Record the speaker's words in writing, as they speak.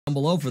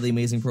below for the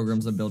amazing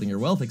programs of Building Your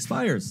Wealth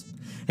expires.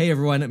 Hey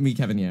everyone, me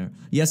Kevin here.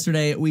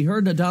 Yesterday, we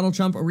heard Donald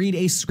Trump read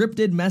a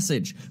scripted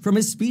message from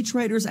his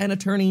speechwriters and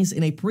attorneys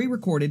in a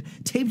pre-recorded,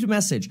 taped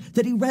message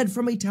that he read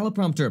from a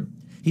teleprompter.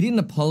 He didn't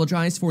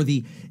apologize for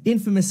the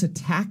infamous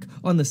attack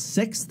on the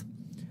 6th.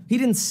 He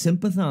didn't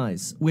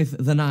sympathize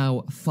with the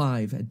now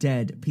 5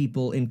 dead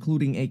people,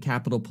 including a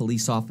Capitol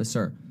police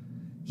officer.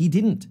 He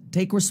didn't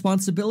take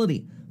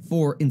responsibility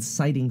for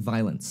inciting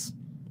violence.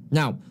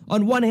 Now,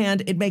 on one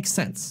hand, it makes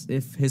sense.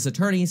 If his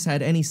attorneys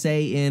had any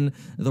say in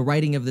the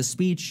writing of this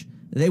speech,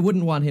 they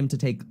wouldn't want him to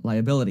take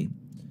liability.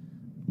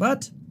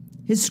 But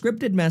his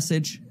scripted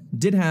message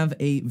did have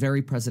a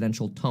very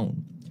presidential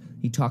tone.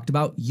 He talked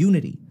about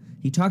unity.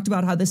 He talked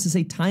about how this is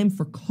a time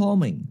for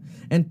calming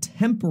and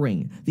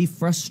tempering the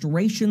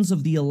frustrations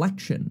of the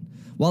election.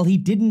 While he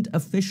didn't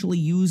officially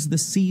use the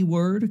C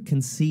word,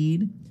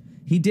 concede,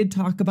 he did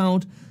talk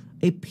about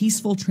a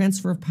peaceful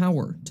transfer of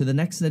power to the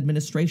next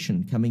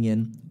administration coming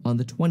in on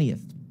the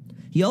 20th.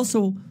 He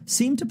also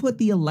seemed to put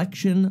the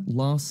election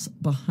loss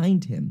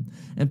behind him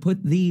and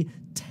put the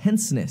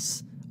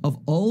tenseness of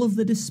all of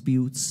the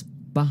disputes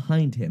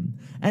behind him.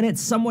 And it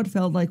somewhat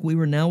felt like we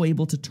were now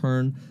able to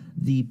turn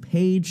the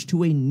page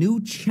to a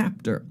new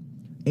chapter,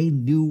 a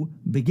new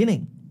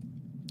beginning.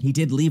 He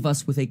did leave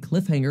us with a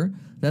cliffhanger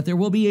that there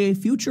will be a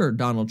future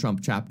Donald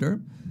Trump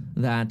chapter,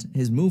 that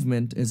his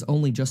movement is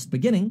only just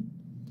beginning.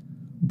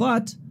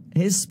 But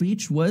his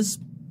speech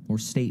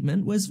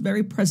statement was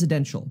very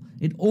presidential.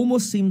 It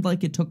almost seemed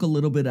like it took a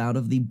little bit out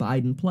of the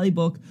Biden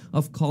playbook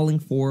of calling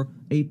for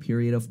a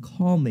period of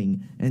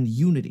calming and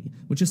unity,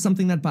 which is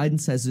something that Biden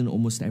says in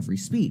almost every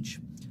speech.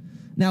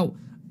 Now,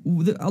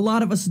 a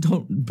lot of us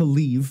don't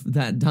believe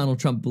that Donald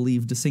Trump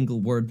believed a single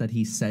word that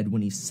he said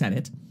when he said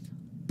it,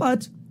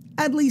 but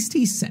at least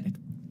he said it.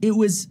 It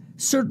was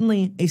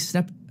certainly a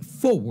step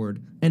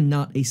forward and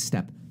not a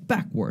step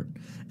backward.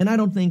 And I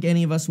don't think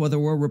any of us, whether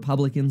we're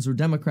Republicans or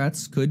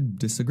Democrats, could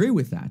disagree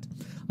with that.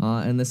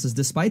 And this is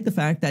despite the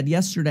fact that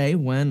yesterday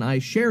when I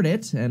shared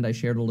it, and I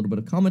shared a little bit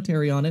of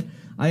commentary on it,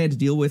 I had to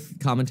deal with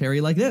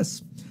commentary like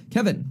this.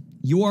 Kevin,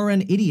 you are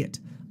an idiot.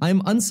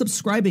 I'm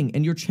unsubscribing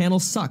and your channel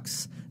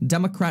sucks.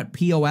 Democrat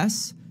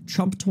POS,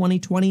 Trump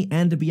 2020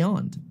 and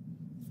beyond.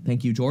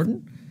 Thank you,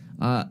 Jordan.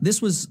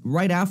 This was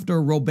right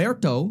after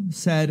Roberto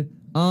said,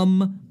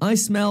 I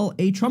smell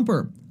a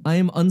Trumper. I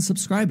am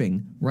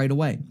unsubscribing right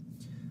away.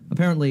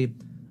 Apparently,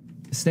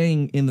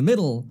 staying in the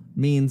middle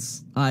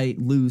means I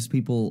lose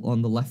people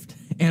on the left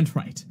and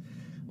right.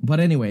 But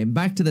anyway,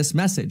 back to this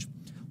message.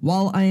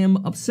 While I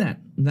am upset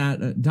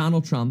that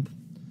Donald Trump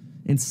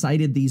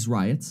incited these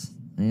riots,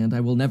 and I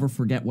will never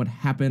forget what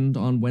happened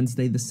on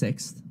Wednesday the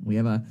 6th. We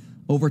have a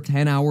over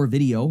 10-hour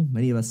video.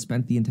 Many of us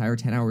spent the entire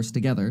 10 hours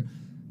together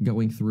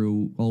going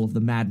through all of the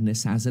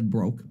madness as it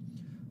broke.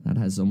 That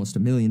has almost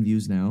 1 million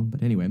views now.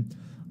 But anyway,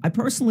 I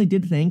personally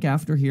did think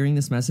after hearing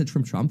this message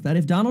from Trump that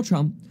if Donald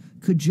Trump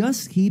could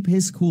just keep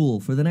his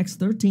cool for the next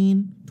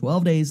 13,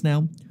 12 days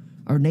now,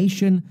 our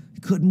nation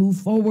could move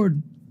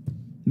forward.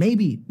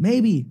 Maybe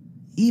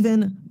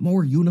even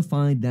more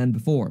unified than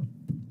before.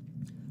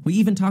 We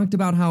even talked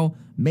about how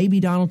maybe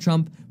Donald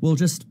Trump will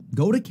just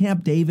go to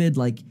Camp David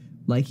like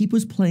he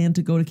was planned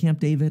to go to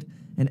Camp David,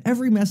 and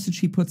every message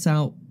he puts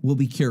out will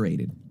be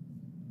curated.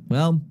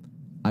 Well,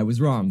 I was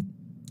wrong.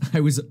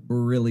 I was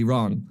really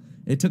wrong.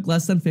 It took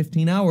less than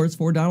 15 hours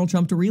for Donald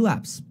Trump to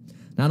relapse.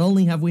 Not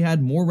only have we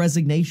had more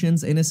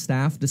resignations in his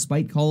staff,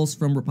 despite calls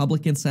from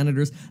Republican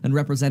senators and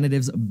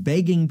representatives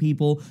begging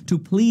people to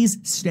please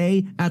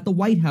stay at the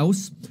White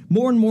House,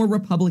 more and more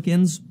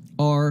Republicans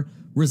are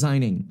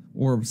resigning,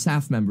 or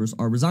staff members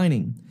are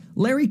resigning.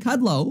 Larry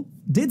Kudlow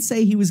did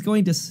say he was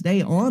going to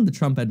stay on the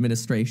Trump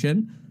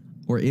administration,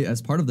 or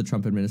as part of the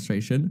Trump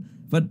administration,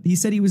 but he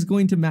said he was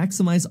going to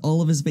maximize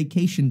all of his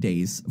vacation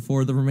days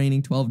for the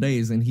remaining 12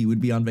 days, and he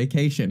would be on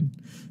vacation.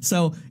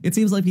 So it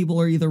seems like people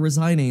are either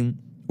resigning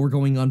or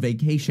going on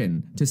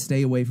vacation to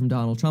stay away from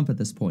Donald Trump at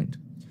this point.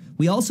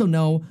 We also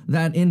know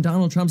that in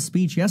Donald Trump's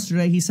speech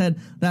yesterday, he said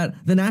that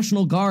the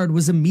National Guard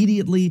was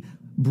immediately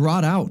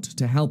brought out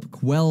to help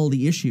quell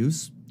the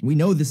issues. We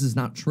know this is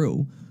not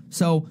true.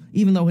 So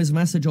even though his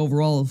message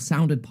overall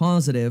sounded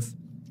positive,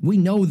 we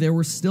know there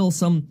were still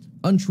some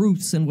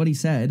untruths in what he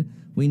said.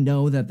 We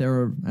know that there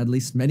are at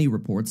least many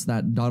reports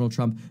that Donald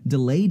Trump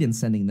delayed in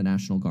sending the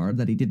National Guard,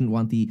 that he didn't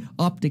want the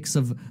optics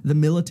of the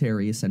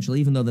military,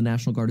 essentially, even though the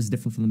National Guard is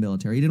different from the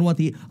military. He didn't want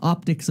the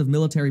optics of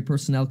military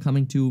personnel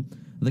coming to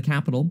the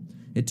Capitol.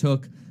 It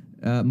took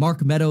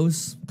Mark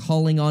Meadows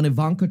calling on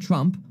Ivanka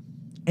Trump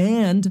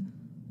and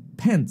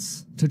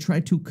Pence to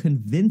try to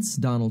convince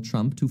Donald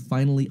Trump to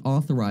finally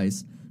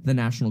authorize the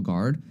National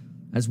Guard,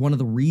 as one of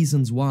the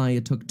reasons why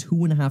it took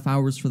 2.5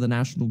 hours for the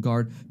National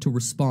Guard to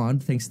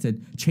respond, thanks to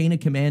chain of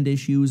command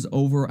issues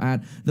over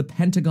at the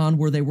Pentagon,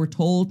 where they were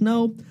told,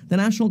 no, the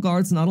National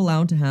Guard's not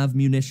allowed to have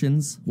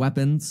munitions,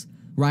 weapons,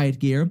 riot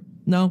gear.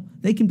 No,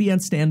 they can be on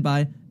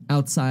standby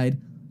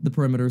outside the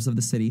perimeters of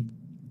the city.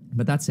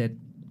 But that's it.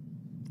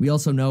 We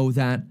also know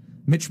that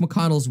Mitch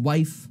McConnell's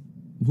wife,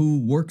 who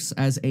works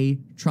as a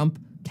Trump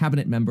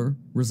cabinet member,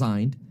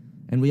 resigned,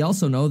 And we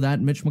also know that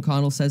Mitch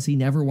McConnell says he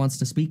never wants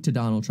to speak to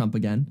Donald Trump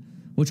again,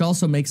 which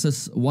also makes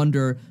us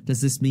wonder,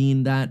 does this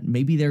mean that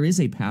maybe there is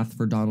a path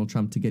for Donald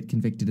Trump to get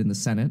convicted in the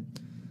Senate?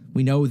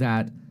 We know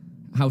that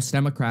House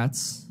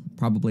Democrats,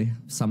 probably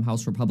some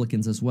House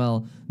Republicans as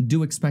well,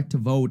 do expect to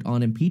vote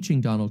on impeaching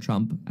Donald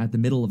Trump at the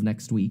middle of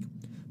next week.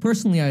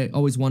 Personally, I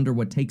always wonder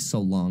what takes so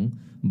long,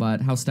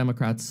 but House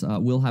Democrats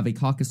will have a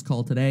caucus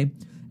call today,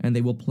 and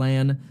they will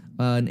plan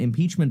an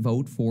impeachment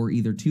vote for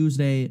either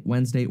Tuesday,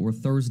 Wednesday, or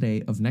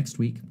Thursday of next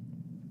week.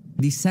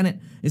 The Senate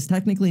is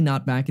technically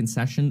not back in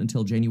session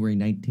until January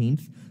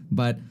 19th,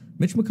 but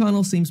Mitch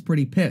McConnell seems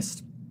pretty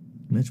pissed.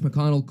 Mitch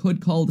McConnell could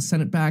call the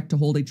Senate back to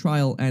hold a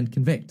trial and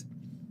convict.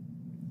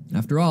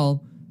 After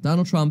all,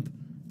 Donald Trump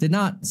did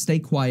not stay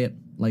quiet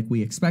like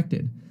we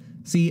expected.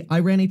 See, I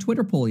ran a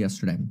Twitter poll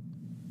yesterday.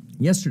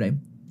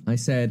 I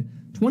said,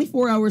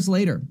 24 hours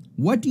later,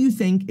 what do you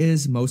think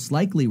is most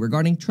likely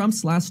regarding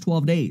Trump's last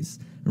 12 days?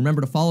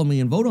 Remember to follow me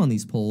and vote on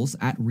these polls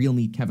at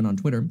RealMeetKevin on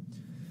Twitter.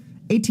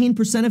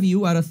 18% of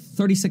you out of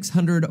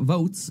 3,600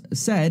 votes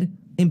said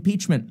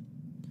impeachment.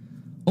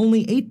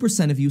 Only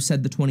 8% of you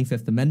said the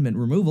 25th Amendment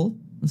removal.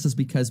 This is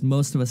because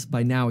most of us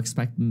by now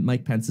expect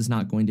Mike Pence is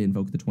not going to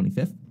invoke the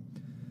 25th.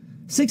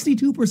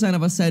 62%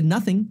 of us said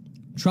nothing.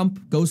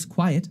 Trump goes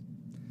quiet.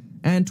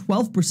 And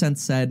 12%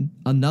 said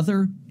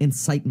another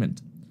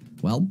incitement.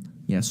 Well,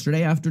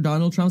 yesterday after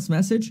Donald Trump's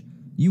message,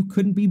 you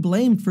couldn't be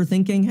blamed for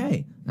thinking,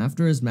 hey,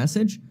 after his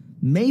message,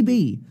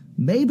 maybe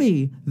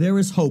there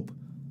is hope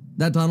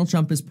that Donald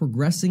Trump is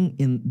progressing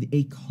in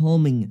a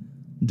calming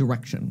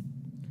direction.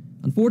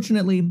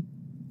 Unfortunately,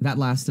 that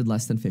lasted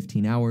less than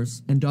 15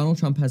 hours, and Donald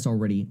Trump has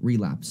already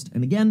relapsed.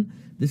 And again,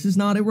 this is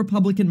not a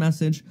Republican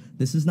message.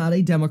 This is not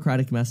a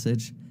Democratic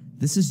message.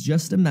 This is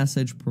just a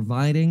message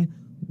providing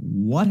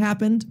what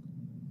happened,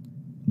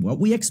 what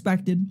we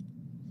expected,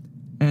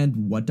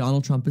 and what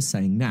Donald Trump is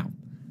saying now.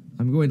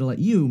 I'm going to let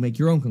you make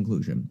your own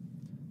conclusion.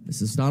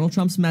 This is Donald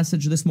Trump's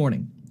message this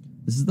morning.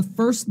 This is the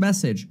first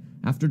message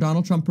after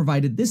Donald Trump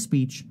provided this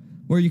speech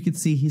where you could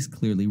see he's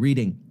clearly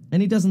reading,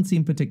 and he doesn't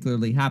seem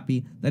particularly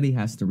happy that he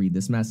has to read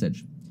this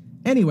message.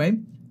 Anyway,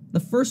 the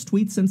first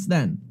tweet since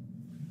then.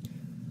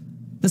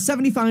 The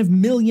 75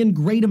 million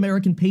great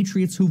American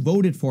patriots who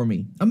voted for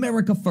me,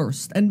 America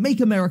first, and make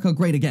America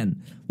great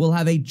again, will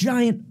have a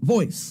giant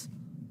voice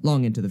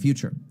long into the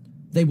future.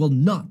 They will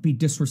not be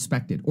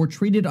disrespected or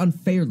treated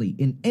unfairly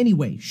in any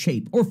way,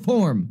 shape, or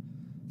form.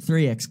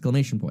 3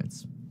 exclamation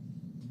points.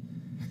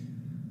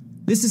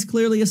 This is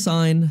clearly a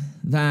sign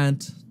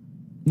that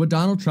what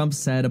Donald Trump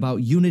said about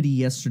unity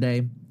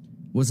yesterday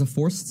was a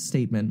forced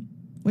statement,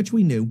 which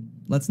we knew.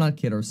 Let's not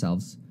kid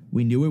ourselves.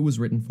 We knew it was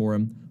written for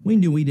him. We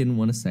knew he didn't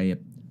want to say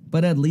it,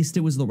 but at least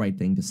it was the right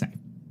thing to say.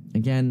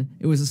 Again,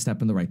 it was a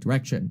step in the right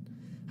direction.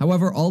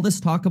 However, all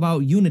this talk about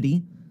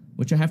unity,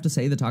 which I have to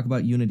say, the talk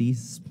about unity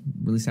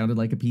really sounded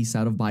like a piece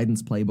out of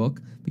Biden's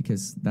playbook,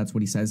 because that's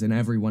what he says in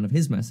every one of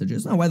his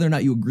messages. Now, whether or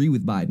not you agree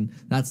with Biden,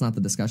 that's not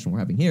the discussion we're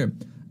having here.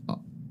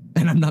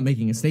 And I'm not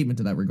making a statement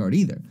to that regard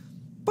either.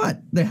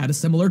 But they had a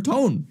similar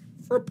tone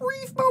for a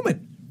brief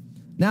moment.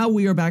 Now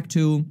we are back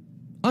to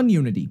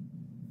ununity,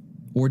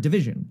 or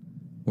division,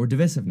 or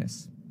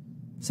divisiveness.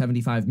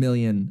 75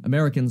 million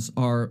Americans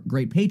are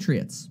great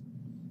patriots.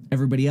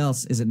 Everybody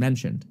else isn't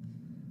mentioned.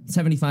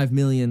 75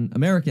 million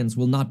Americans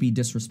will not be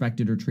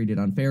disrespected or treated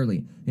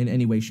unfairly in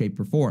any way, shape,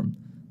 or form.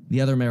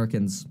 The other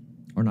Americans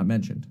are not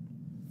mentioned.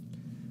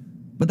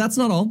 But that's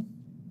not all.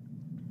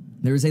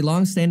 There is a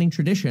long-standing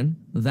tradition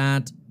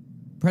that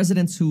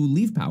presidents who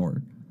leave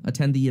power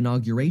attend the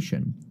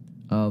inauguration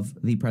of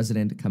the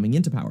president coming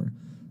into power.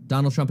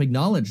 Donald Trump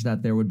acknowledged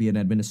that there would be an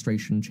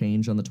administration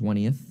change on the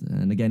 20th,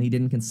 and again, he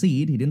didn't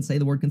concede. He didn't say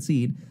the word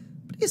concede,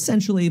 but he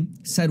essentially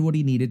said what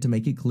he needed to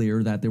make it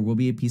clear that there will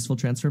be a peaceful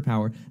transfer of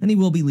power, and he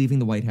will be leaving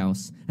the White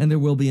House, and there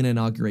will be an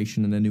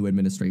inauguration and a new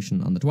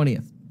administration on the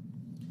 20th.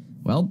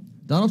 Well,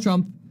 Donald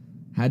Trump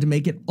had to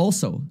make it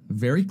also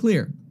very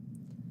clear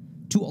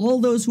to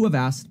all those who have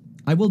asked,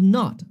 I will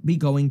not be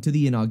going to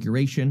the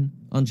inauguration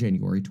on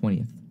January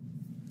 20th.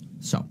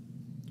 So,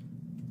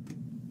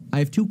 I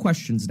have 2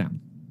 questions now.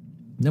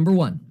 Number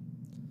 1,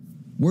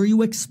 were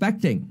you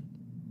expecting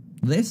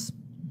this,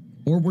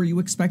 or were you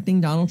expecting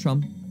Donald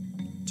Trump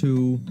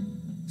to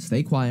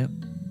stay quiet,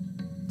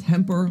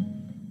 temper,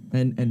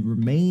 and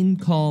remain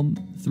calm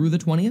through the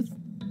 20th?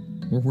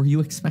 Or were you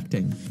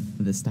expecting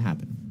this to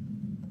happen?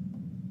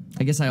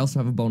 I guess I also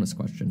have a bonus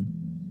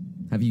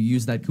question. Have you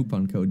used that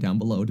coupon code down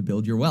below to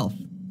build your wealth?